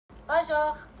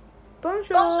Bonjour.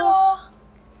 Bonjour. Bonjour.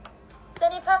 Ce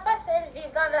n'est pas facile de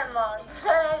vivre dans le monde, ça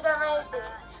n'a jamais été.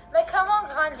 Mais comme on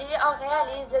grandit, on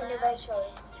réalise de nouvelles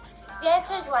choses. Viens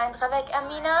te joindre avec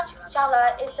Amina,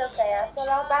 Charlotte et Sophia sur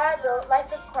leur balado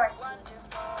Life of Quarantine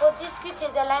pour discuter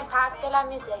de l'impact de la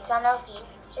musique dans leur vie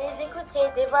et les écouter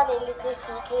dévoiler les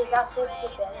défis que les artistes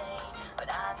subissent. But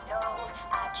I know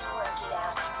I can work it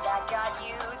out, 'cause I got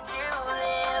you to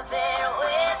live it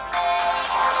with me.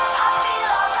 I feel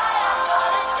alright, I'm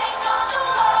gonna take on the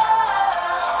world.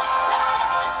 Light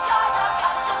up the stars, I've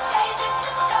got some pages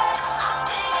to turn. I'm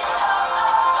singing oh,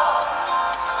 oh, oh,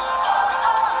 oh,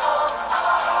 oh, oh,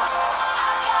 oh.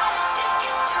 I got a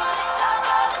ticket to the top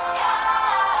of the sky.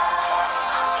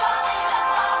 I'm coming up,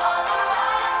 I'm on the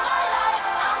ride of my life.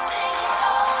 I'm singing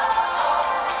oh, oh,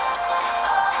 oh, oh,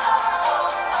 oh,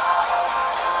 oh.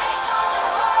 Take on the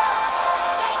world,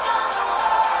 take on the world, take on the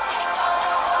world, take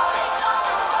on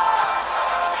the world,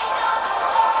 take on the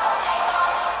world, take on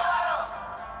the world.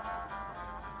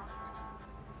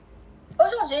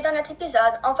 Aujourd'hui, dans notre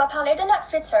épisode, on va parler de notre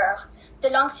futur, de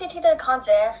l'anxiété de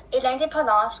grandir et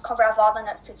l'indépendance qu'on veut avoir dans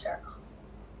notre futur.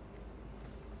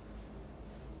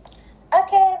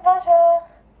 Ok, bonjour.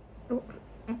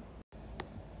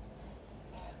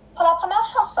 Pour la première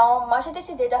chanson, moi j'ai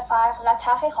décidé de faire La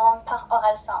Terre est ronde par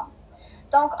Orelsan.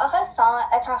 Donc Orelsan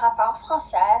est un rappeur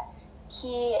français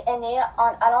qui est né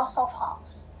en Alençon,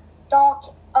 France.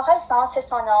 Donc Orelsan c'est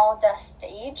son nom de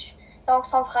stage. Donc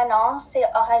son vrai nom c'est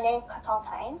Aurélien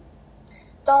Cotentin.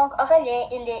 Donc Aurélien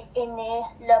il est né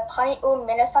le 1er août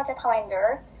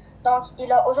 1982. Donc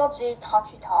il a aujourd'hui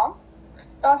 38 ans.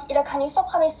 Donc il a connu son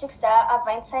premier succès à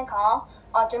 25 ans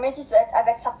en 2018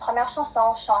 avec sa première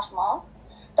chanson Changement.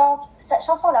 Donc, cette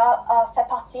chanson-là fait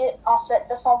partie ensuite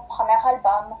de son premier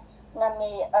album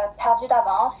nommé Perdu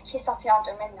d'avance, qui est sorti en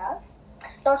 2009.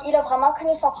 Donc, il a vraiment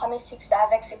connu son premier succès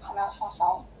avec ses premières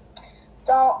chansons.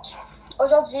 Donc,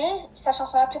 aujourd'hui, sa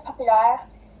chanson la plus populaire,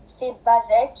 c'est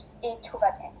Basique et Tout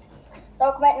va bien.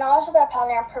 Donc, maintenant, je vais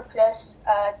parler un peu plus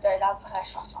de la vraie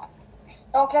chanson.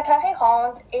 Donc, La Terre est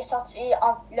ronde est sortie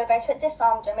le 28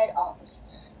 décembre 2011.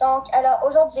 Donc, elle a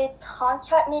aujourd'hui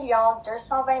 34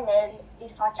 220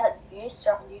 104 vues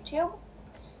sur YouTube.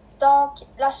 Donc,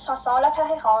 la chanson La Terre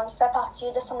est ronde fait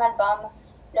partie de son album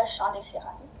Le Chant des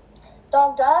Sirènes.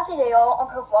 Donc, dans la vidéo, on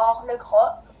peut voir le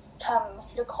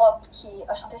groupe qui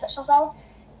a chanté cette chanson,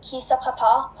 qui se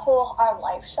prépare pour un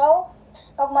live show.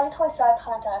 Donc, moi, j'ai trouvé ça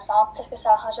très intéressant parce que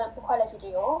ça rajoute beaucoup à la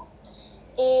vidéo.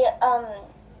 Et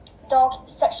donc,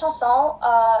 cette chanson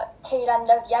était la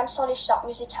 9e sur les charts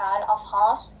musicales en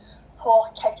France pour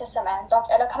quelques semaines. Donc,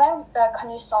 elle a quand même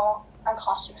connu un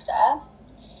grand succès.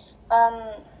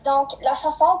 Donc, la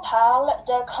chanson parle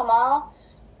de comment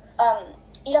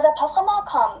il avait pas vraiment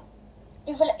comme...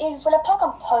 Il voulait pas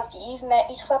comme pas vivre, mais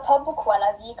il trouvait pas beaucoup à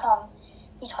la vie, comme...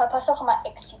 Il trouvait pas ça vraiment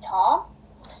excitant.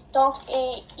 Donc,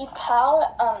 il parle...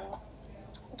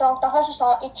 donc, dans sa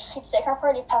chanson, il critique un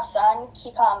peu les personnes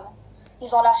qui, comme...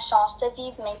 Ils ont la chance de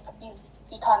vivre, mais ils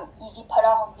vivent pas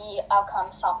leur vie à comme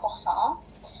 100%.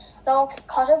 Donc,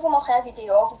 quand je vais vous montrer la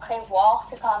vidéo, vous pourrez voir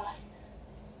que comme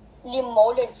les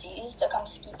mots le disent de comme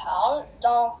ce qu'ils parlent.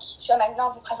 Donc, je vais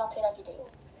maintenant vous présenter la vidéo.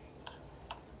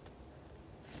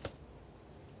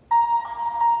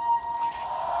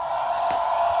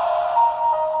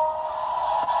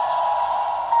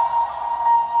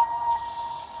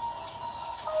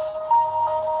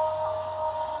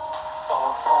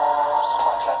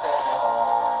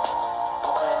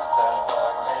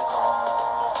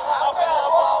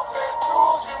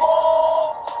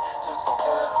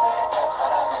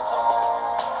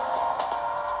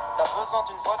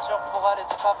 D'une voiture pour aller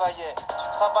travailler. Tu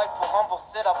travailles pour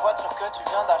rembourser la voiture que tu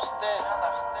viens d'acheter.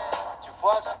 Tu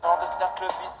vois ce genre de cercle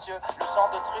vicieux, le genre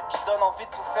de truc qui donne envie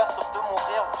de tout faire sauf de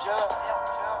mourir vieux.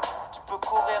 Tu peux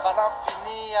courir à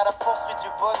l'infini, à la poursuite du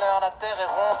bonheur. La terre est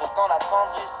ronde, autant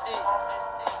l'attendre ici.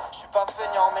 Je suis pas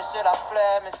feignant mais j'ai la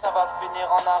flemme et ça va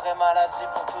finir en arrêt maladie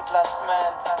pour toute la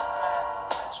semaine.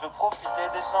 Je veux profiter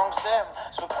des gens que j'aime.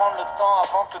 Je veux prendre le temps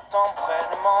avant que le temps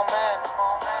prenne et m'emmène.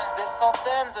 J'ai des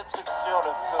centaines de trucs sur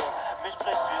le feu, mais je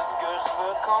ferai juste ce que je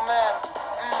veux quand même.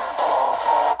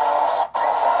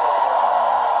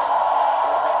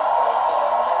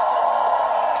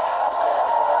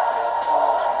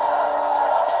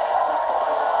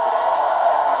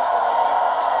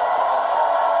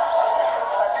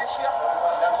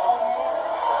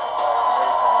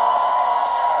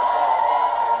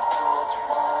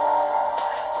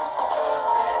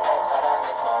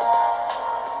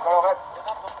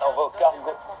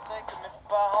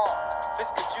 Fais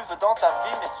ce que tu veux dans ta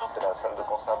vie, mais surtout... C'est la salle de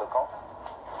concert de Caen.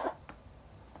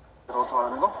 Tu retournes à la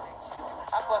maison?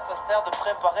 À quoi ça sert sert de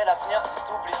préparer l'avenir si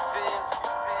t'oublies de vivre.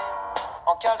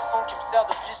 En caleçon qui me sert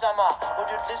de pyjama, au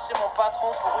lieu de lécher mon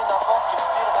patron pour une avance qui me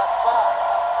filera pas.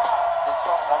 Ce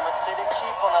soir je ramènerai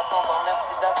l'équipe en attendant,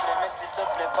 merci d'appeler, mais s'il te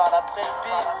plaît parle après le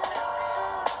bip.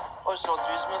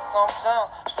 Aujourd'hui je me sens bien,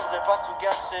 je voudrais pas tout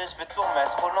gâcher, je vais tout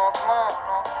remettre au lendemain.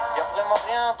 Y'a vraiment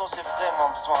rien dont j'ai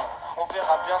vraiment besoin, on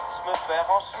verra bien si je me perds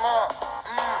en chemin.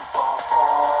 Au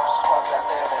fond, je crois que la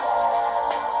terre est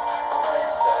ronde, pour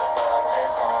une seule bonne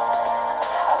raison.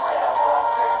 Après avoir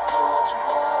fait le tour du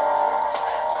monde,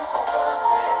 tout ce qu'on veut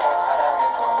c'est être à la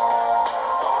maison.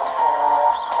 Au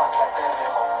fond, je crois que la terre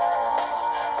est ronde,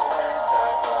 pour une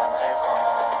seule bonne raison.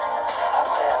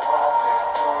 Après avoir fait le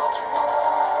tour du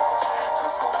monde, tout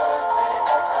ce qu'on veut c'est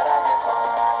être à la maison.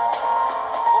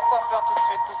 Pourquoi faire tout de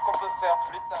suite tout ce qu'on peut faire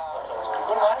plus tard?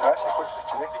 Ouais, c'est cool, c'est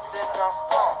stylé. Profiter de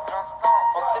l'instant,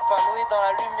 on s'épanouit dans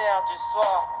la lumière du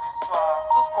soir.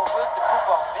 Tout ce qu'on veut c'est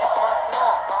pouvoir vivre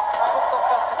maintenant. Pourquoi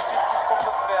faire tout de suite tout ce qu'on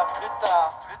peut faire plus tard?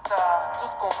 Tout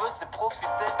ce qu'on veut c'est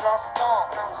profiter de l'instant.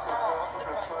 Tout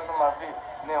le feu dans ma vie,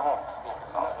 Néron. Tout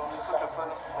le feu,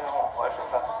 Néron. Ouais, je fais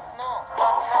ça. Non, je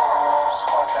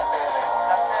crois que la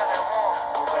terre est ronde,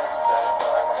 pour une seule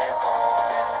bonne raison.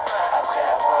 Après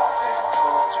avoir fait le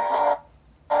tour du monde,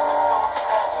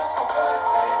 tout ce qu'on veut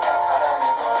c'est être à la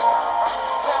maison.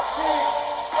 Merci.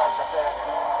 Je crois que la terre est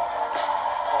ronde,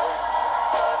 pour une seule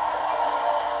bonne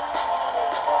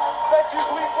raison. Faites du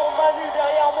bruit pour Manu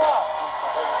derrière moi.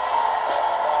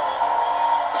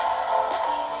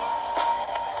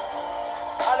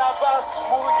 À la basse,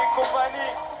 Moog et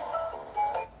compagnie.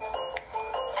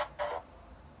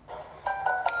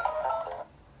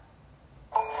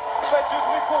 Faites du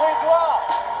bruit pour Edouard.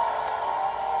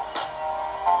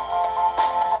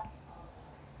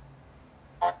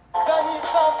 Dany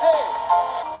Santé.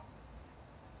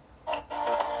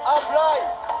 Ablaï.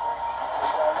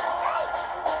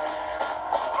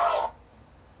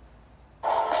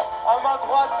 À ma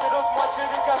droite, c'est l'autre moitié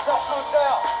des casseurs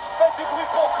flotteurs. Faites du bruit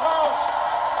pour Grange.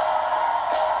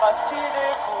 Parce qu'il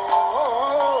est cool.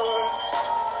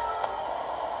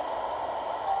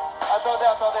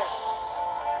 Attendez.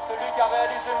 Celui qui a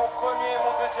réalisé mon premier et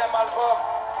mon deuxième album.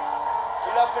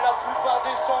 Il a fait la plupart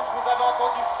des sons que vous avez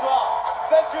entendus ce soir.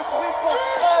 Faites du bruit pour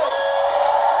Scred.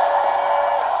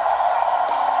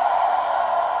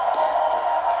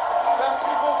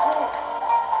 Merci beaucoup.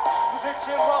 Vous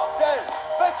étiez mortels.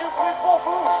 Faites du bruit pour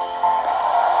vous.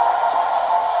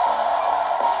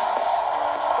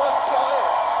 Bonne soirée.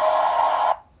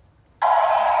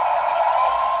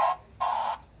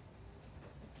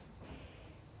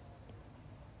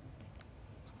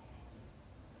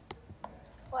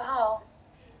 Wow.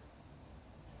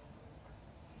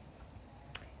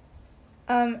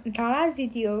 Dans la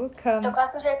vidéo, De comme, quoi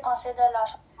que vous avez pensé de la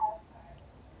chanson?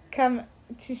 comme,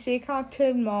 tu sais, quand tout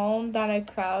le monde dans le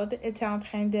crowd était en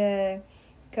train de,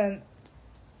 comme,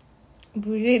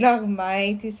 bouger leurs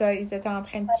mains, tout ça, ils étaient en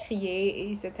train de crier et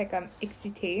ils étaient, comme,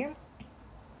 excités.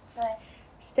 Ouais.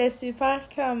 C'était super,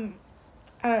 comme,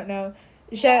 I don't know,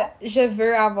 je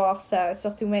veux avoir ça,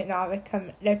 surtout maintenant avec,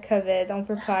 comme, le COVID, on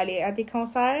peut pas aller à des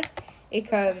concerts et,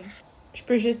 comme, je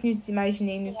peux juste nous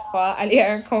imaginer, nous trois, aller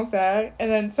à un concert et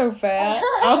then Sophia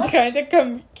en train de,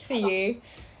 comme, crier.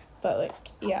 But, like,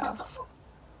 yeah.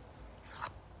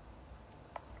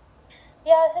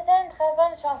 Yeah, c'était une très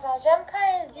bonne chanson. J'aime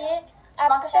quand il dit... Je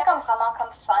pense que c'est comme vraiment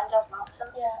comme fun de voir ça.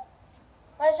 Yeah.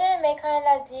 Moi, j'ai aimé quand il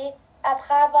a dit,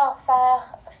 après avoir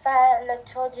fait le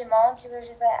tour du monde, tu veux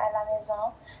juste aller à la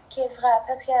maison, qui est vrai,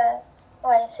 parce que,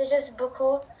 ouais, c'est juste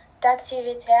beaucoup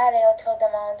d'activités à aller autour du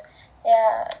monde. Et,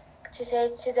 tu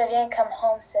sais, tu deviens comme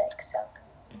homesick, so.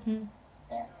 Mhm.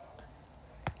 Yeah.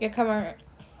 Il y a comme un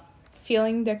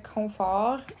feeling de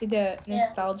confort et de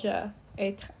nostalgia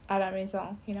être à la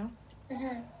maison, you know?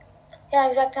 Mhm. Yeah,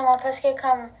 exactement, parce que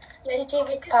comme si tu es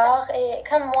quelque part, et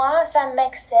comme moi, ça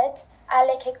m'excite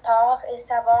aller quelque part et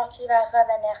savoir qu'il va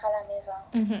revenir à la maison.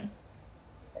 Mhm.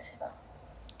 Je sais pas.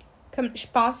 Comme, je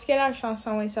pense que la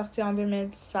chanson est sortie en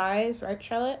 2016, right,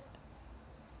 Charlotte?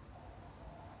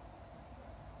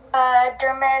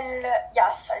 2000,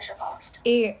 yes, je pense.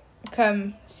 Et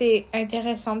comme, c'est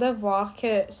intéressant de voir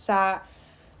que ça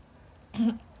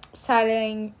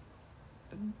s'aligne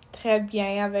très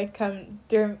bien avec comme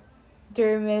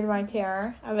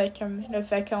 2021, avec comme le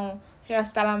fait qu'on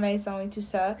reste à la maison et tout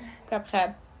ça. Puis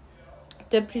après,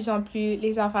 de plus en plus,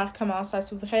 les affaires commencent à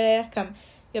s'ouvrir, comme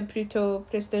il y a plutôt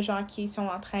plus de gens qui sont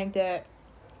en train de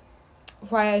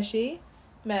voyager,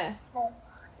 mais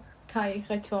quand ils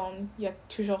retournent, il y a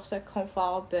toujours ce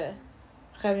confort de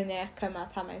revenir comme à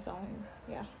ta maison.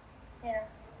 Yeah. Yeah.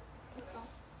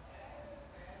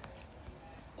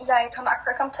 il y a comme un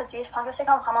peu comme tu as dit, je pense que c'est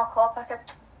comme vraiment cool parce que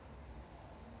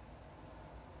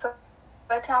tout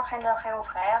était en train de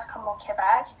réouvrir comme au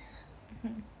Québec.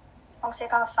 Donc c'est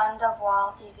comme fun de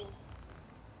voir des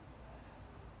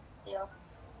vidéos.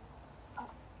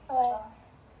 Ouais.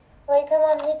 Oui, comme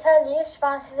en Italie, je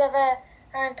pense qu'ils avaient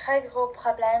un très gros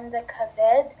problème de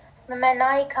COVID, mais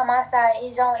maintenant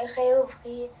ils ont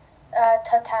réouvert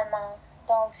totalement.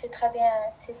 Donc c'est très bien,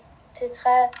 c'est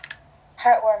très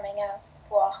heartwarming à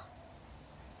voir.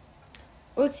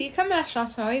 Aussi, comme la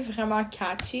chanson est vraiment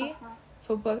catchy,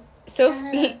 faut pas... Sauf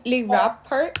les rap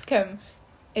parts, comme,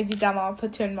 évidemment, pas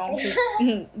tout le monde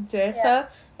peut dire ça,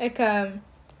 mais comme...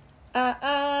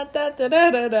 da da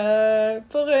da da da,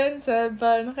 pour une seule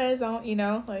bonne raison, you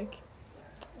know, like,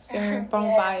 c'est un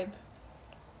bon vibe.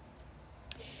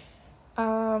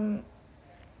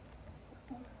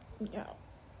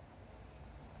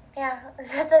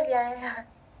 C'était bien.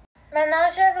 Maintenant,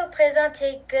 je vais vous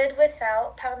présenter Good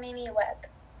Without par Mimi Webb.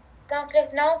 Donc, le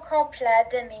nom complet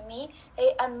de Mimi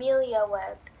est Amelia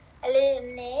Webb. Elle est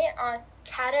née en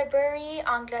Canterbury,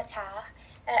 Angleterre,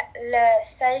 le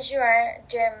 16 juin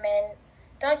 2000.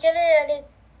 Donc, elle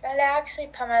est actually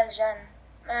pas mal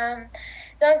jeune.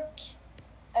 Donc,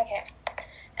 ok.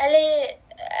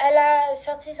 Elle a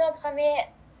sorti son premier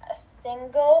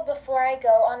single Before I Go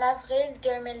en avril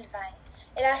 2020.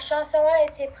 Et la chanson a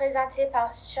été présentée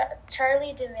par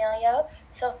Charlie D'Amelio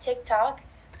sur TikTok,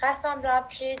 rassemblant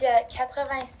plus de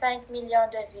 85 millions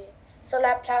de vues sur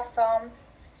la plateforme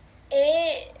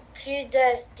et plus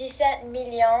de 17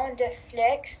 millions de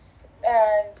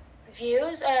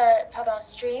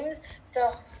streams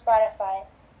sur Spotify.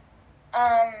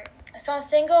 Son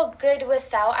single Good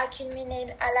Without a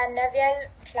culminé à la 9e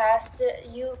place de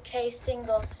UK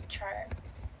Singles Chart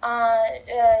en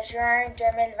juin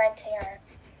 2021.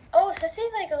 Oh, ça c'est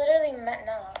literally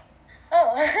maintenant.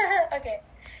 Oh, ok.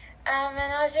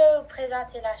 Maintenant, je vais vous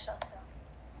présenter la chanson.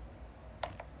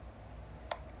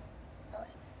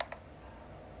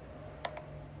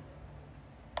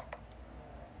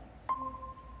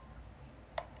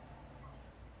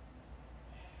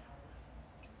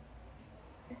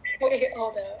 Wait,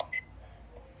 hold up.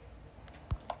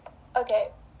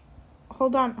 Okay.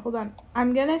 Hold on.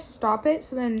 I'm gonna stop it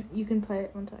so then you can play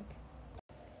it. One sec.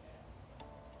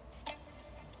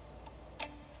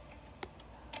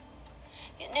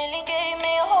 You nearly gave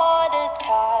me a heart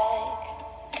attack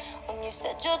when you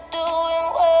said you're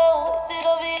doing well. Is it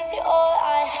obvious you're all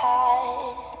I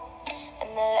had?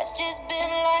 And then let's just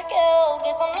been like hell.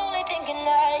 Guess I'm only thinking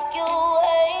that you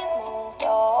ain't moved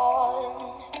on.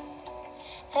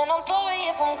 And I'm sorry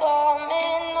if I'm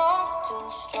coming off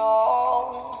too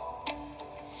strong.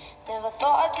 Never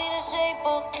thought I'd see the shape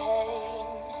of pain.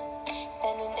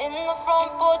 Standing in the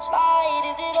front porch light,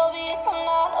 is it obvious I'm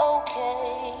not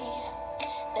okay?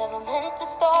 Never meant to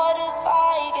start a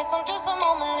fight. Guess I'm just a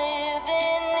moment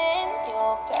living in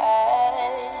your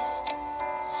past.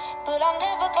 But I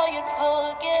never thought you'd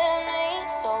forgive me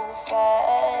so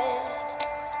fast.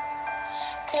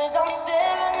 'Cause I'm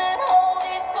staring at all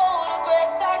these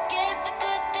photographs. I guess the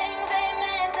good things ain't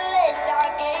meant to last. I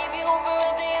gave you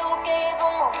forever, you gave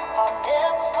them all. I've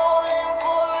never fallen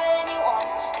for anyone.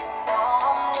 And now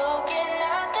I'm looking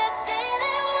at the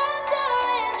ceiling,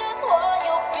 wondering just what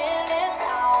you're feeling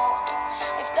now.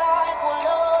 If that's what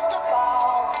love's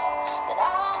about, then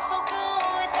I'm so good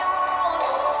without.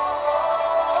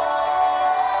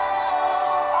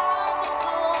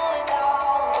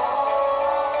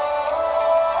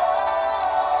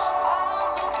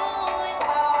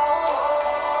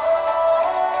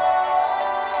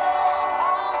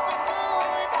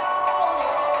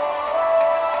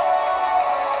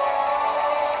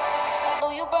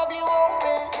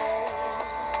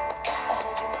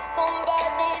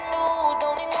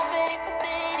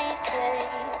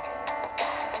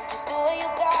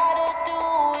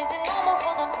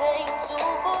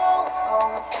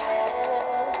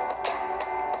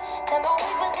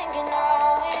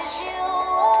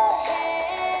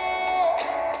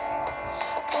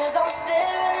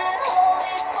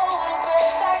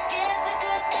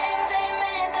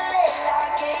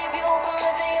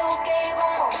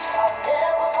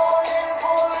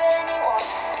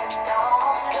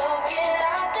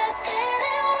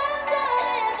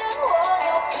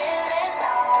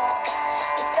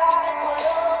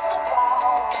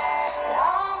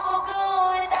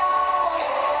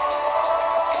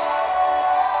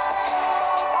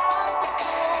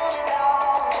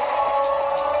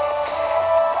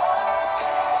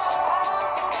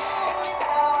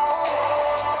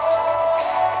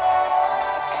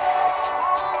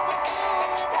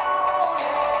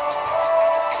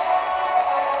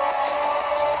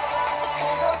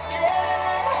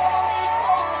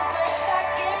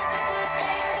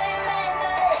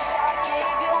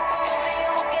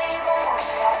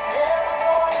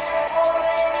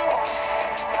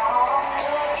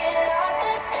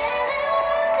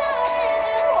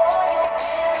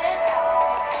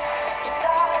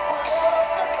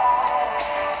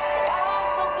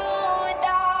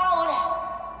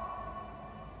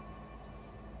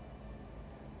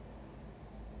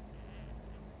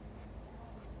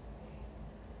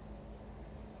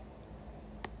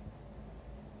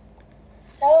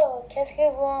 So, qu'est-ce que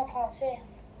vous en pensez?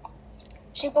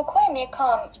 J'ai beaucoup aimé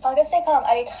comme, je pense que c'est comme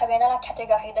aller très bien dans la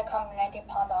catégorie de comme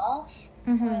l'indépendance.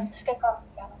 Parce que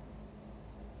comme,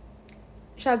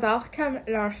 J'adore comme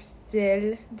leur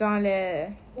style dans le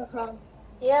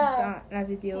Yeah. dans la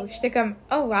vidéo. J'étais comme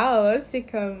oh wow, c'est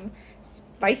comme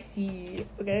spicy.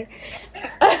 Okay.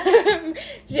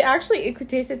 J'ai actually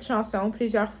écouté cette chanson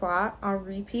plusieurs fois en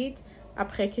repeat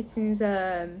après que tu nous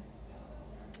as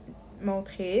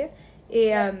montré.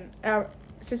 Et alors,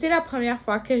 ça c'est la première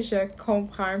fois que je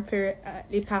comprends un peu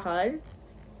les paroles.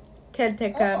 Qu'elle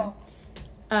était comme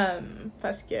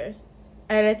parce que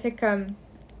elle était comme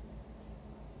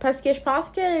parce que je pense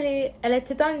qu'elle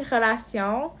était dans une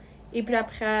relation et puis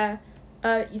après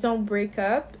ils ont break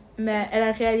up, mais elle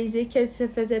a réalisé qu'elle se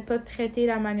faisait pas traiter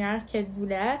de la manière qu'elle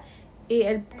voulait et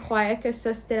elle croyait que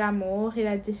ça c'était l'amour et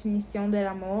la définition de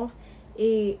l'amour.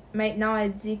 Et maintenant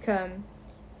elle dit comme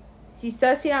si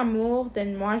ça c'est l'amour,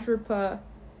 then moi je veux pas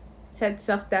cette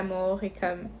sorte d'amour. Et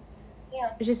comme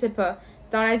je sais pas,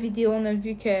 dans la vidéo on a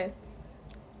vu que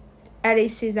elle et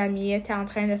ses amis étaient en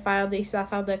train de faire des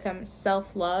affaires de comme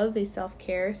self-love et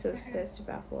self-care, ça c'était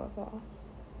super beau à voir.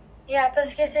 Yeah,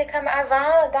 parce que c'est comme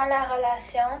avant, dans la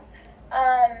relation,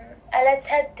 elle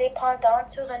était dépendante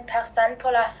sur une personne pour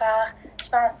la faire, je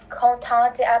pense,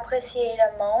 contente et apprécier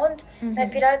le monde. Mais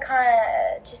puis là,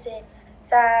 quand, tu sais,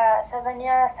 ça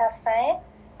venait à sa fin,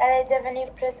 elle est devenue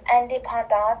plus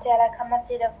indépendante et elle a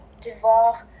commencé de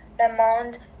voir le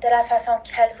monde de la façon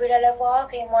qu'elle voulait le voir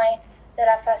et moins de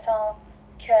la façon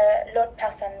que l'autre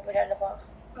personne voulait le voir.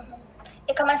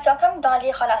 Et comme elle fait comme dans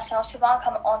les relations, souvent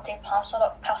comme on dépend sur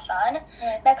l'autre personne,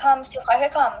 mais comme c'est vrai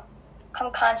que comme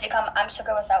quand on dit comme I'm so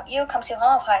good without you, comme c'est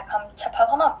vraiment vrai, comme t'as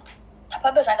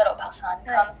pas besoin de l'autre personne.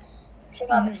 Comme, c'est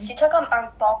comme, si t'as comme un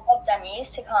bon groupe d'amis,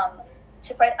 c'est comme,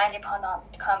 tu peux être indépendant,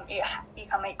 comme, et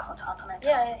comme être content en même temps.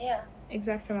 Yeah.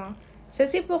 Exactement. Ça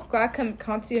c'est pourquoi comme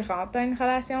quand tu rentres dans une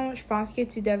relation, je pense que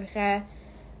tu devrais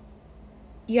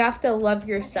you have to love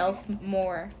yourself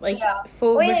more. Like,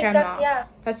 faut vraiment.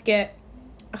 Parce que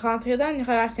rentrer dans une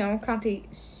relation quand t'es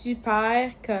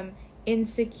super comme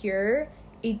insecure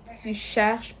et tu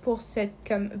cherches pour cette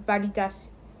comme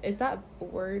validation. Is that a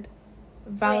word?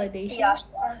 Validation? Yeah, je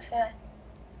pense.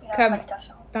 Comme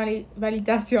dans les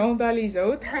validations dans les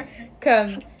autres.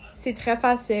 Comme c'est très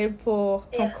facile pour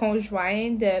ton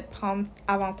conjoint de prendre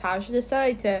avantage de ça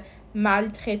et te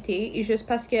maltraiter. Et juste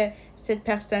parce que cette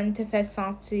personne te fait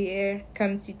sentir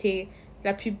comme si t'es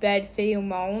la plus belle fille au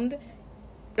monde,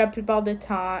 la plupart du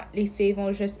temps, les filles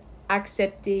vont juste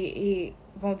accepter et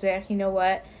vont dire, you know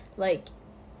what, like,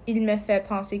 il me fait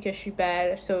penser que je suis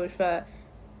belle, so je vais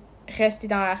rester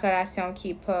dans la relation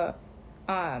qui est pas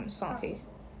santé.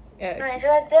 Je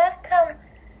veux dire, comme,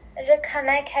 je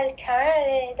connais quelqu'un,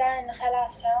 elle est dans une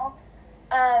relation,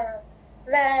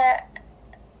 mais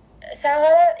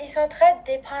ils sont très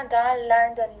dépendants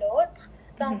l'un de l'autre.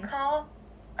 Donc, quand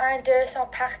un d'eux sont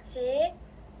partis,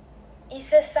 ils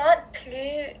se sentent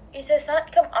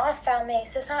comme enfermés, ils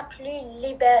se sentent plus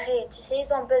libérés. Tu sais,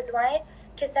 ils ont besoin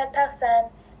que cette personne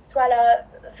soit là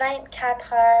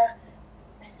 24 heures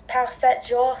par 7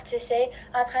 jours, tu sais,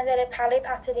 en train de les parler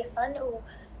par téléphone ou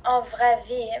en vraie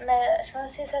vie. Mais je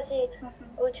pense que ça, c'est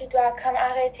où tu dois comme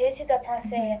arrêter, tu dois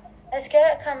penser, est-ce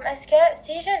que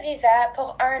si je vivais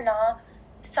pour 1 an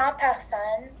sans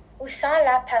personne ou sans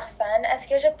la personne, est-ce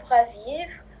que je pourrais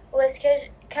vivre ou est-ce que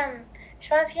je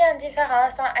pense qu'il y a une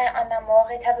différence en être en amour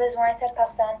et tu as besoin de cette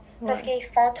personne parce qu'ils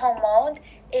font ton monde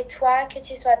et toi que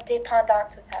tu sois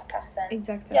dépendante de cette personne.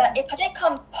 Exactement. Yeah, et peut-être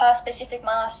comme pas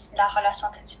spécifiquement la relation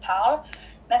que tu parles,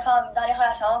 mais comme dans les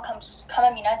relations, comme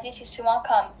Amina dit, c'est souvent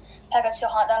comme quand tu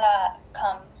rentres dans la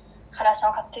relation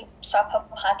quand tu sois pas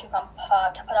prête ou comme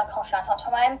t'as pas de confiance en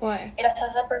toi-même. Et là, ça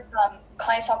peut comme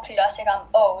quand ils sont plus là, c'est comme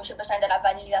oh, j'ai besoin de la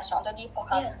validation de lui pour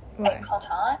comme être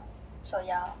content. So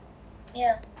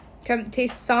Yeah. Comme t'es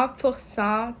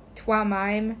 100%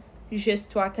 toi-même,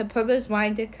 juste toi. T'as pas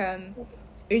besoin de comme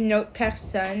une autre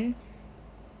personne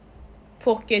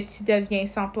pour que tu deviens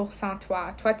 100% toi.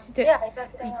 Toi, tu te...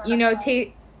 You know,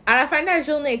 t'es... À la fin de la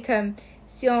journée, comme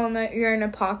si on a eu un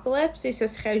apocalypse et ce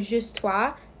serait juste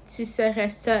toi, tu serais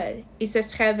seul. Et ce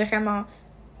serait vraiment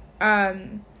un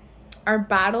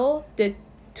battle de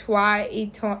toi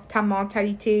et ta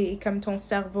mentalité et comme ton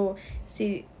cerveau.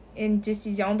 C'est une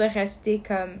décision de rester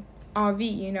comme en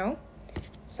vie, you know?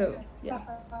 So,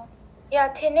 Yeah,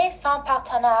 t'es né sans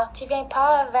partenaire. Tu viens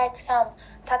pas avec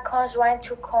ta conjointe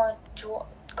ou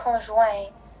conjoint.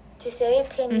 Tu sais,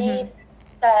 t'es né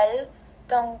seul.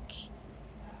 Donc,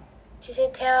 tu sais,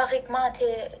 théoriquement,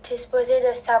 t'es supposé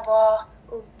de savoir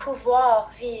ou pouvoir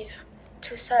vivre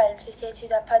tout seul. Tu sais, tu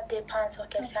dois pas dépendre sur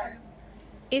quelqu'un.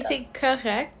 Et c'est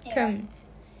correct, Yeah. comme,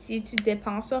 si tu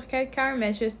dépends sur quelqu'un,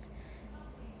 mais juste,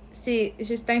 c'est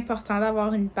juste important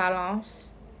d'avoir une balance,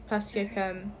 parce que,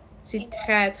 comme, c'est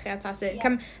très, très facile.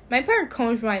 Comme, même pas un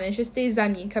conjoint, mais juste des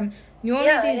amis. Comme, nous, on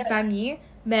est des amis,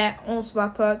 mais on se voit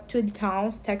pas tout le temps,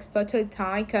 on se texte pas tout le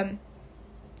temps, et comme,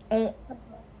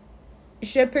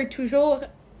 je peux toujours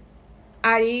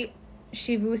aller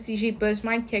chez vous si j'ai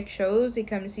besoin de quelque chose, et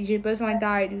comme, si j'ai besoin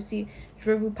d'aide, ou si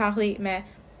je veux vous parler, mais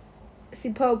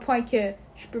c'est pas au point que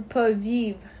je peux pas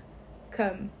vivre,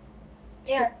 comme,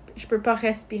 je peux pas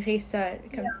respirer seule,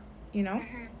 comme, you know?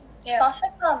 Je pense que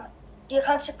comme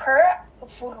tu peux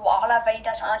vouloir la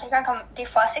validation de quelqu'un, comme des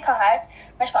fois c'est correct,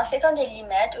 mais je pense qu'il y a comme des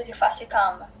limites, ou des fois c'est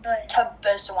comme t'as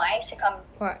besoin, c'est comme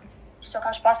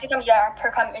comme je pense que comme il y a un peu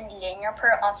comme une ligne un peu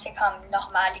entre c'est comme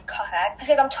normal et correct, parce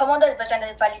que comme tout le monde a besoin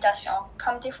de validation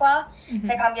comme des fois,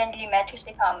 mais comme il y a une limite où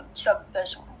c'est comme tu as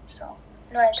besoin, je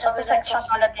trouve que cette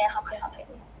chanson l'a bien représentée.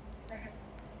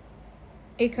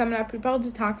 Et comme la plupart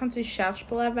du temps, quand tu cherches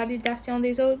pour la validation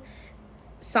des autres,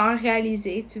 sans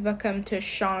réaliser, tu vas comme te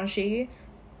changer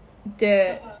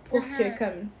pour que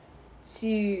comme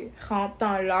tu rentres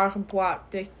dans leur boîte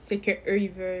de ce que eux ils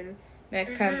veulent. Mais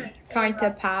comme quand ils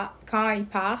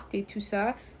partent et tout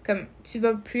ça, comme tu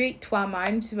vas plus être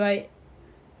toi-même, tu vas être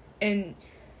une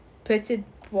petite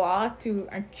boîte ou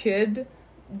un cube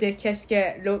de qu'est-ce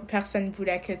que l'autre personne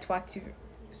voulait que toi tu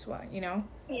sois, you know?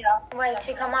 Ouais,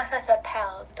 tu commences à te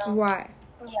perdre. Donc, ouais.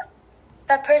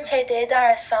 Ça peut t'aider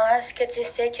dans un sens que tu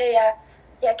sais qu'il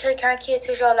y a quelqu'un qui est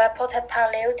toujours là pour te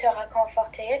parler ou te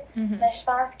réconforter. Mais je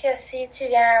pense que si tu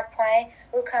viens à un point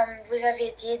où, comme vous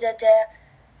avez dit, de dire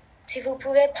si vous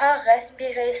pouvez pas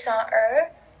respirer sans eux,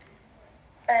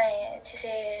 ben, tu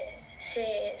sais,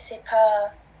 c'est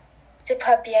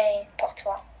pas bien pour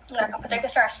toi. Peut-être que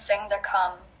c'est un signe de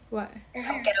comme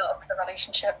get up the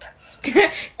relationship.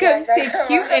 Comme c'est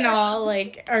cute and all,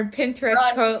 like our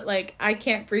Pinterest quote, like I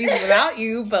can't breathe without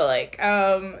you, but like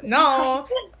no,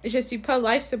 je suis pas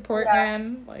life support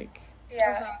man, like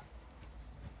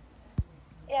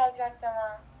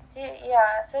exactement.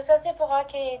 So ça c'est pour eux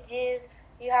qu'ils disent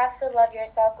you have to love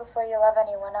yourself before you love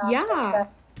anyone else. Parce que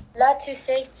là tu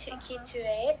sais qui tu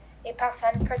es et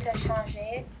personne peut te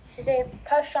changer. Tu sais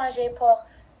pas changer pour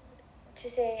tu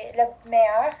sais le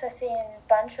meilleur, ça c'est une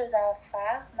bonne chose à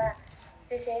faire, mais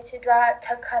tu sais tu dois te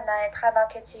connaître avant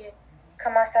que tu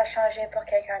commences à changer pour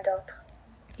quelqu'un d'autre.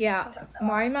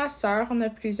 Moi et ma soeur, on a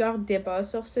plusieurs débats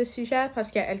sur ce sujet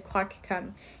parce qu'elle croit que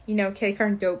comme, quelqu'un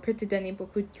d'autre peut te donner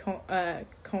beaucoup de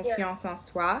confiance en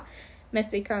soi. Mais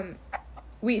c'est comme,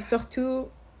 oui, surtout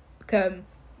comme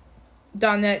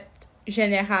dans notre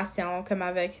génération, comme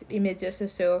avec les médias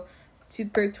sociaux, tu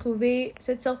peux trouver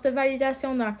cette sorte de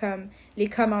validation dans comme les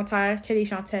commentaires que les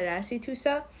gens te laissent et tout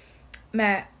ça.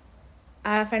 Mais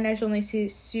à la fin de la journée, c'est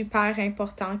super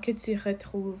important que tu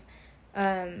retrouves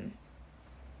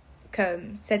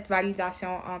comme cette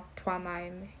validation entre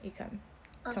toi-même et comme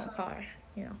ton corps,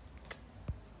 you know.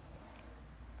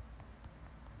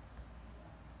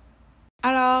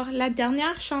 Alors, la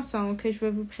dernière chanson que je vais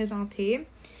vous présenter,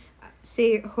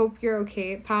 c'est Hope You're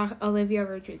Okay par Olivia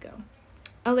Rodrigo.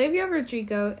 Olivia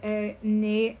Rodrigo est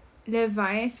née le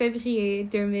 20 février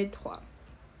 2003.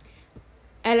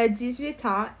 Elle a 18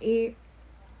 ans et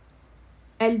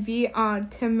elle vit en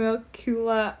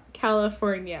Temecula,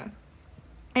 California.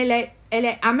 Elle est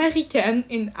américaine,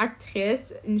 une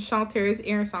actrice, une chanteuse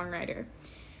et un songwriter.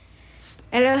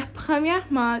 Elle a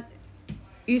premièrement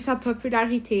eu sa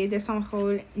popularité de son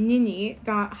rôle Nini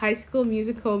dans High School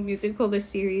Musical the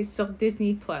Series sur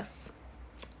Disney+.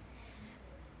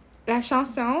 La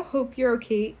chanson Hope You're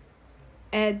Okay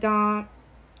est dans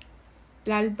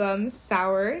l'album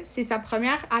Sour. C'est sa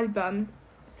première album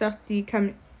sorti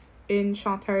comme une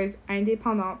chanteuse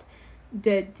indépendante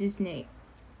de Disney.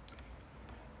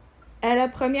 Elle a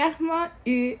premièrement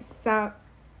eu sa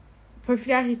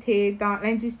popularité dans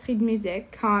l'industrie de musique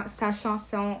quand sa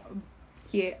chanson,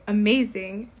 qui est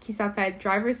amazing, qui s'appelle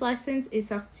Driver's License, est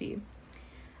sortie.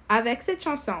 Avec cette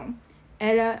chanson,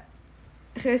 elle a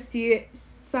reçu,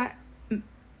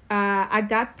 à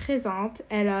date présente,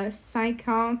 elle a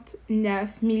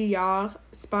 59 milliards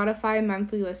Spotify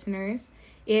Monthly Listeners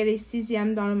et elle est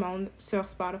 6e dans le monde sur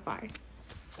Spotify.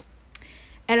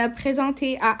 Elle a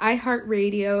présenté à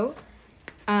iHeartRadio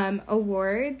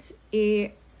Awards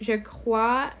et je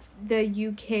crois the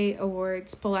UK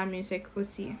Awards pour la musique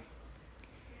aussi.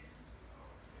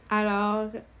 Alors,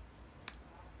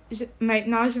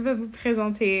 maintenant je vais vous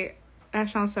présenter la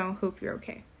chanson Hope You're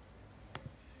Okay.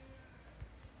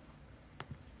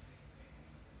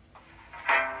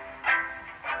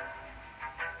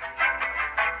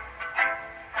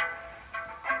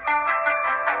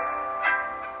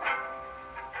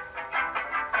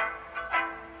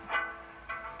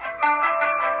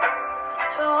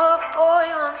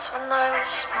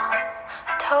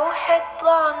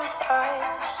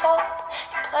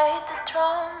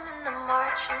 drum and the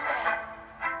marching band.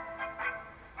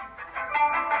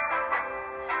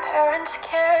 His parents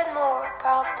cared more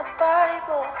about the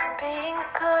Bible than being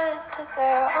good to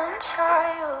their own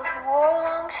child. He wore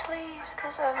long sleeves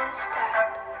 'cause of his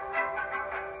dad.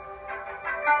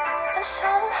 And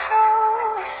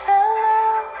somehow he fell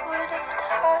out of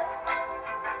touch.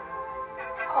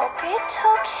 Hope he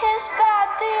took his bad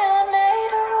deal and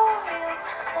made a royal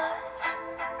flush.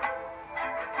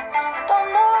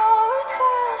 Don't know if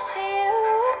I'll see you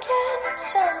again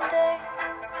someday,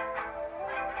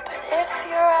 but if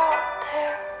you're out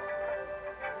there,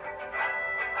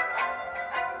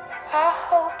 I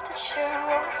hope that you're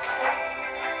okay.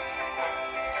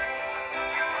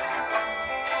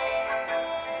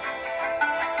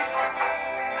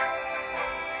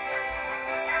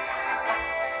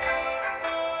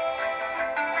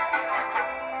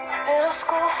 Middle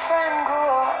school friend grew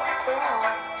up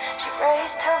alone. She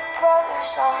raised her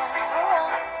brothers on her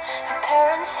own. Her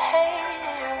parents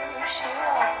hated who she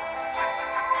loved.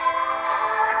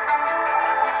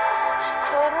 She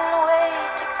couldn't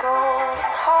wait to go to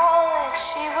college.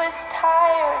 She was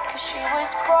tired 'cause she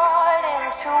was brought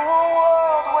into a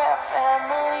world where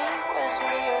family was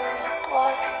merely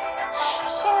blood.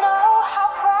 Does she know how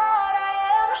proud I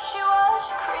am? She was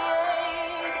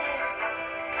created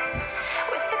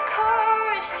with the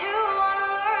courage to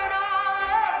unlearn all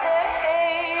of their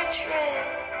hatred.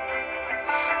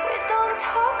 We don't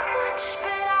talk much,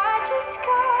 but I just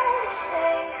gotta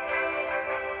say,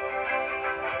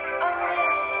 I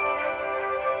miss you.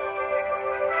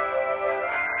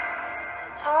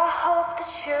 I hope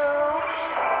that you're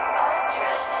okay. I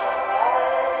dress the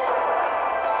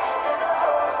letters to the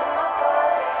holes in my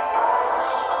butterfly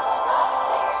wings.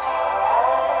 Nothing's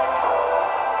forever.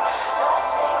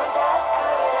 Nothing is as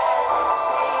good as it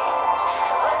seems.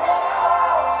 And when the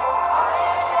clouds go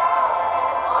iron out,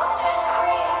 the monsters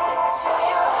creep into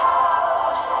your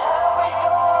house, and every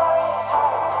door is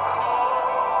hard to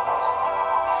close.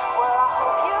 Well, I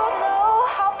hope you know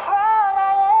how proud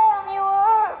I am. You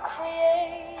were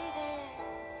created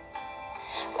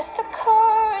with the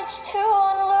courage to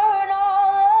unlearn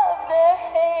all of their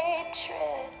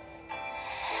hatred.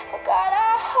 Oh God,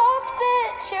 I hope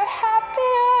that you're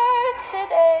happier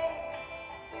today,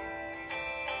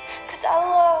 'cause I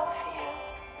love you.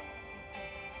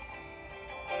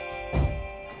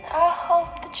 I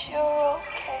hope that you're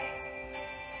okay.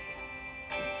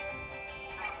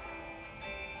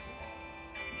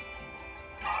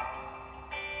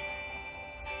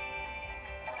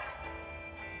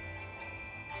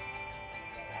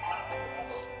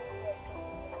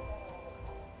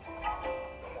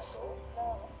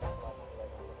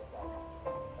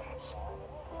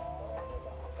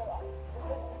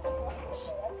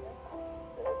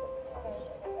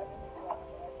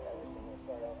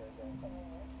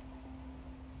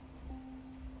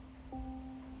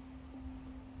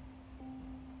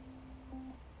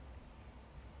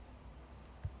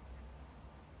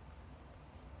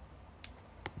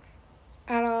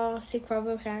 Alors, c'est quoi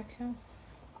vos réactions?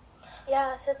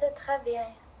 Yeah, c'était très bien.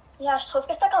 Yeah, je trouve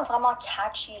que c'était comme vraiment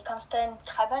catchy, comme c'était une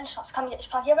très bonne chanson. Comme, je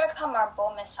pense qu'il y avait comme un beau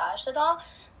message dedans,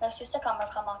 mais aussi c'était comme un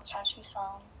vraiment catchy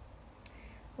song.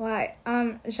 Ouais,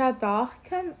 j'adore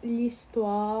comme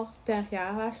l'histoire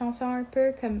derrière la chanson un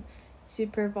peu, comme tu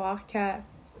peux voir qu'elle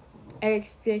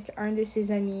explique un de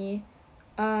ses amis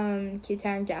qui était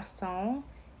un garçon,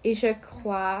 et je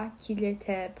crois qu'il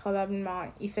était probablement,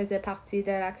 il faisait partie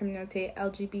de la communauté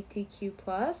LGBTQ+,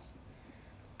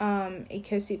 et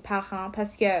que ses parents,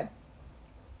 parce que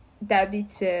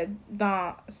d'habitude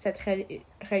dans cette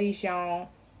religion,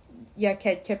 il y a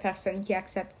quelques personnes qui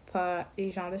acceptent pas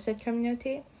les gens de cette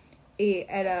communauté, et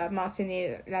elle a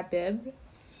mentionné la Bible.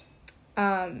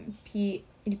 Puis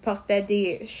il portait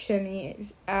des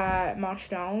chemises à manches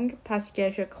longues parce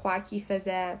que je crois qu'il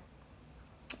faisait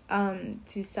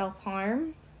du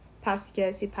self-harm parce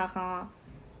que ses parents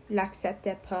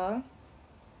l'acceptaient pas.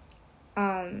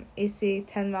 Et c'est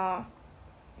tellement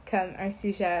comme un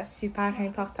sujet super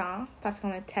important parce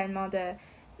qu'on a tellement de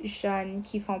jeunes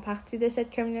qui font partie de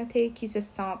cette communauté qui se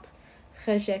sentent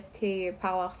rejetés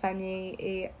par leur famille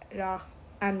et leurs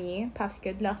amis parce que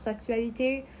de leur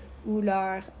sexualité ou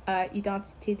leur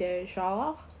identité de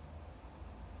genre.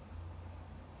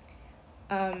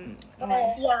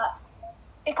 Yeah.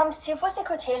 Et comme si vous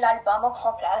écoutez l'album au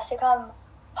complet, c'est comme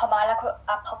pas mal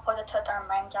à propos de tout un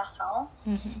même garçon.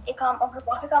 Et comme on peut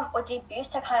voir que comme au début,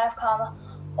 c'était kind of comme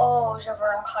oh, je veux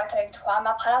un contact avec toi, mais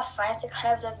après la fin, c'est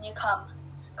kind of devenu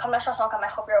comme la chanson comme I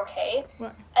hope you're okay. Ouais.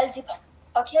 Elle dit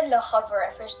pas qu'elle le reveut,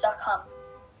 elle fait juste dire comme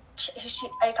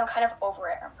elle est comme kind of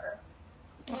over it un peu.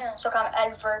 Yeah. So, comme,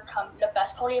 elle veut comme, le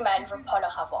best pour lui, mais elle veut pas le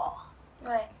revoir.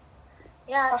 Ouais.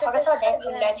 Yeah, Donc, je crois que ça vient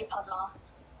comme l'indépendance.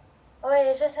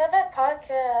 Oui, je savais pas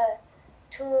que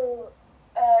tout,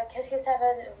 qu'est-ce que ça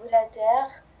voulait dire.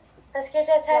 Parce que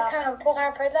j'étais comme, pour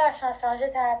un peu de la chanson,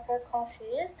 j'étais un peu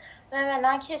confuse. Mais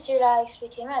maintenant que tu l'as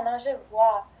expliqué, maintenant je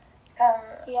vois. Comme,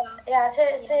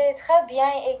 c'est très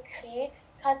bien écrit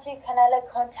quand tu connais le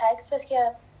contexte parce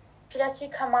que puis là tu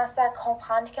commences à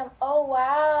comprendre comme oh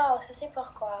wow, ça c'est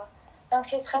pourquoi. Donc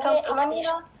c'est très bien écrit.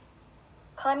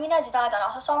 Comme Amina dit dans la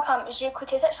dernière chanson, comme j'ai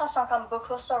écouté cette chanson comme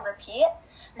beaucoup sur repeat,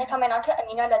 mais comme maintenant que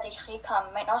Amina l'a décrit,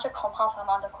 comme maintenant je comprends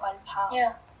vraiment de quoi elle parle.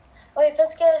 Yeah. Oui,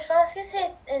 parce que je pense que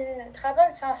c'est une très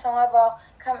bonne chanson à avoir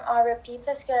comme en repeat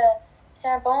parce que c'est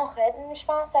un bon rythme, je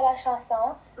pense, à la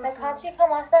chanson. Mais quand tu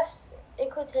commences à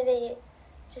écouter les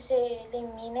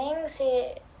meanings,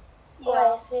 c'est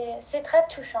très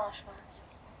touchant, je pense.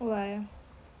 Ouais.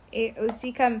 Et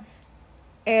aussi comme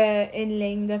une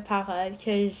ligne de parole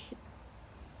qui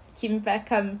me fait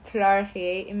comme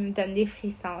pleurer et me donne des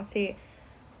frissons. C'est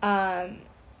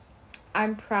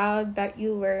I'm proud that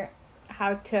you learned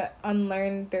how to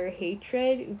unlearn their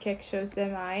hatred ou quelque chose de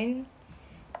même.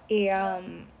 Et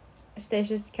c'était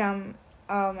juste comme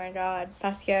oh my god,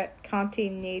 parce que quand t'es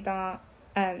né dans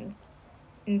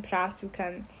une place où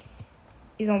comme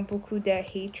ils ont beaucoup de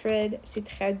hatred, c'est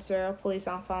très dur pour les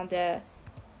enfants de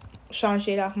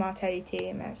changer leur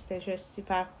mentalité, mais c'était juste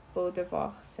super beau de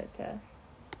voir cette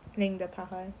ligne de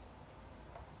parole.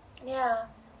 Yeah.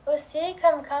 Aussi,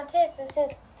 comme quand t'es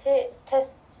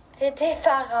tes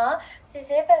parents, tu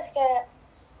sais, parce que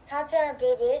quand t'es un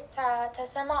bébé, t'as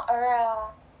seulement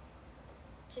à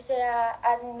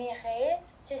admirer,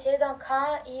 tu sais, donc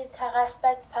quand ils te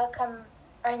respectent pas comme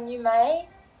un humain,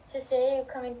 tu sais,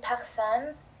 comme une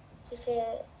personne, tu sais,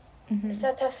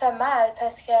 ça te fait mal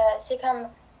parce que c'est comme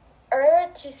eux,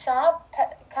 tu sens,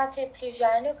 quand tu es plus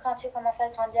jeune ou quand tu commences à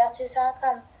grandir, tu sens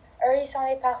comme eux, ils sont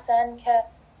les personnes que,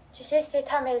 tu sais, c'est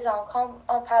ta maison. Quand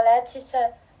on parlait, tu te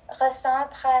ressens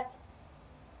très,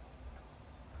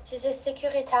 tu sais,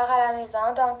 sécuritaire à la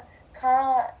maison. Donc,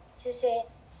 quand, tu sais,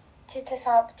 tu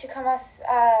commences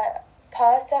à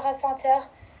pas se ressentir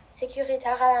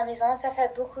sécuritaire à la maison, ça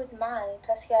fait beaucoup de mal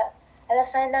parce que à la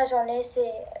fin de la journée,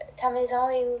 c'est ta maison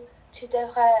où tu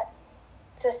devrais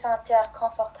te sentir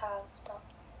confortable. Donc.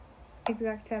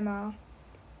 Exactement.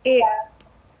 Et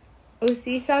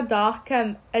aussi, j'adore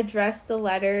comme address the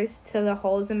letters to the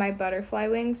holes in my butterfly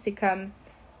wings. C'est comme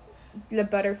le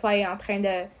butterfly est en train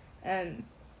de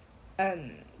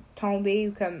tomber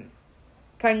ou comme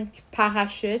une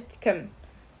parachute, comme,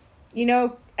 you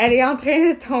know, elle est en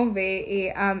train de tomber.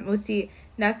 Et aussi,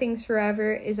 nothing's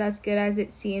forever is as good as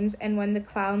it seems, and when the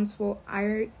clouds won't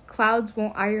iron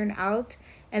out,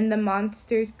 and the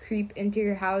monsters creep into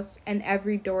your house, and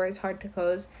every door is hard to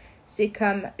close. C'est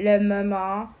comme le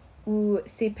moment où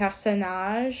ces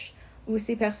personnages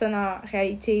en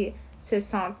réalité se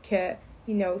sentent que,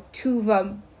 you know, tout va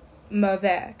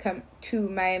mauvais, comme tout,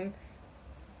 même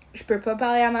je peux pas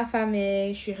parler à ma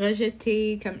famille, je suis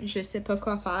rejetée, comme je sais pas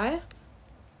quoi faire.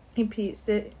 Et puis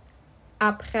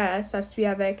après, ça suit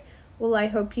avec well, I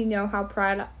hope you know how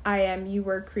proud I am you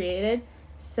were created.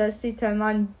 Ça, c'est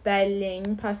tellement une belle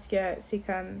ligne parce que c'est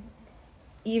comme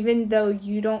even though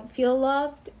you don't feel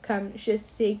loved, comme je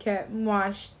sais que moi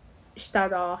je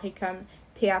t'adore et comme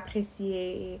t'es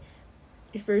apprécié et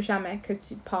je veux jamais que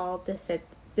tu parles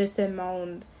de ce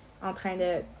monde en train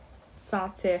de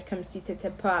sentir comme si t'étais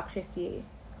pas apprécié.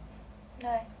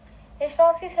 Ouais. Et je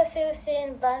pense que ça c'est aussi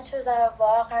une bonne chose à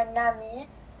avoir, un ami.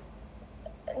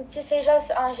 Tu sais,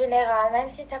 juste en général, même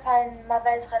si t'as pas une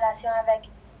mauvaise relation avec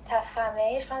ta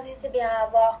famille, je pense que c'est bien à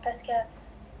avoir parce que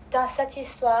dans cette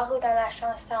histoire ou dans la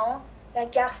chanson, le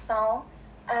garçon,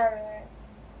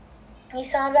 il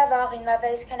semble avoir une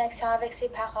mauvaise connexion avec ses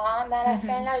parents, mais à la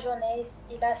fin de la journée,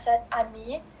 il a cet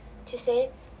ami, tu sais,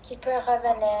 qui peut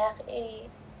revenir et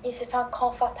il se sent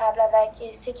confortable avec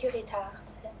et sécuritaire,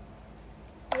 tu sais.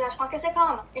 Yeah, je pense que c'est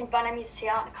comme une bonne amitié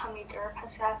comme les deux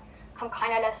parce que comme quand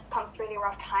elle est comme through the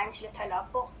rough times, elle était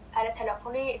là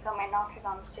pour lui et comme maintenant que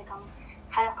comme c'est comme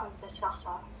kind of comme vice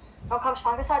versa. Donc comme je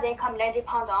pense que ça vient comme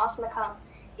l'indépendance, mais comme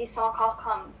ils sont encore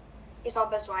comme ils ont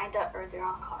besoin de eux deux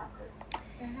encore un peu.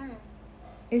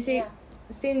 Et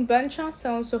c'est une bonne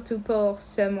chanson surtout pour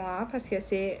ce mois parce que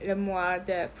c'est le mois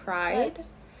de Pride.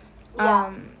 Yeah.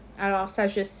 Alors ça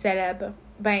juste célèbre,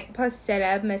 pas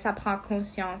célèbre, mais ça prend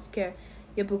conscience que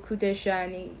il y a beaucoup de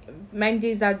jeunes et même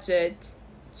des adultes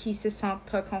qui se sentent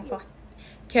pas confortables,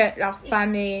 que leur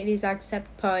famille les accepte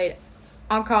pas. Et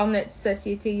encore notre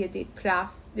société, il y a des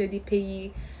places, il y a des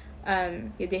pays,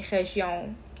 il y a des régions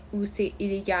où c'est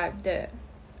illégal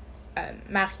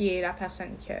marier la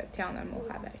personne que tu es en amour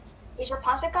avec. Et je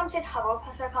pense que comme ces travaux,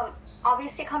 parce que comme,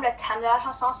 obviously, comme le thème de la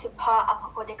chanson, c'est pas à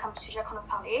propos des comme sujets qu'on a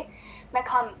parlé, mais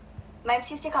comme, même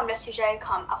si c'est comme le sujet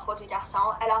comme à propos du garçon,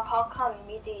 elle a encore comme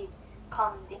mis des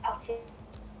parties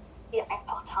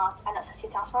importantes à notre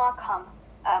société en ce moment, comme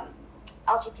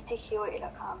LGBTQ et là,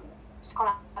 comme ce qu'on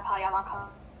a parlé avant,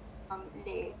 comme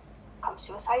les comme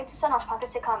suicide et tout ça. Donc je pense que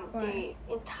c'est comme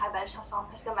une très belle chanson,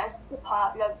 parce que même si c'est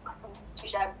pas le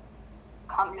sujet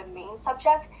comme le main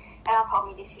subject, elle a encore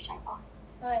mis des sujets importants.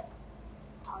 Ouais.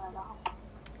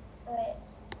 Ouais.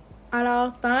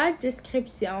 Alors, dans la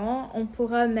description, on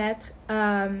pourra mettre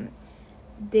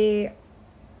des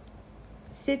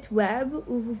sites web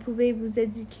où vous pouvez vous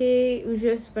éduquer ou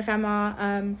juste vraiment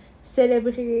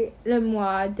célébrer le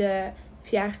mois de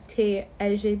fierté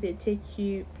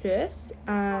LGBTQ+.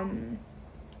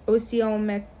 Aussi,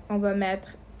 on va mettre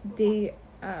des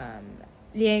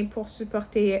liens pour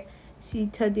supporter si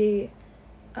tu as des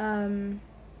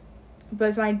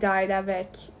besoins d'aide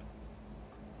avec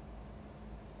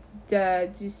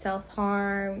du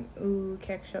self-harm ou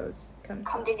quelque chose comme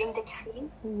ça. Comme des lignes de cri.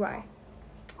 Ouais.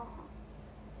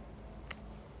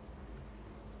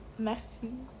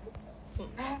 Merci.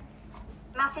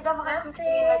 Merci d'avoir écouté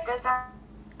notre deuxième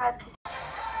épisode.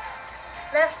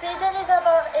 Merci de nous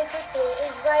avoir écoutés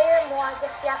et joyeux mois de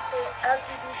fierté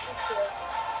LGBTQ.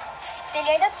 Les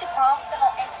liens de support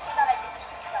seront inscrits dans la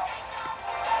description.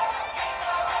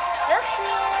 Merci.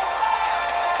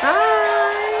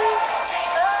 Bye!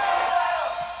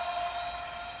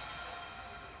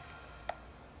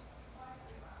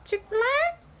 Chick-fil-A?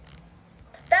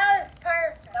 That was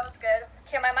perfect. That was good.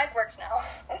 Okay, my mic works now.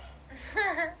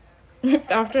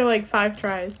 After like 5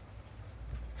 tries.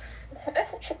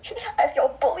 I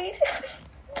feel bullied.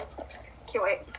 Okay, wait.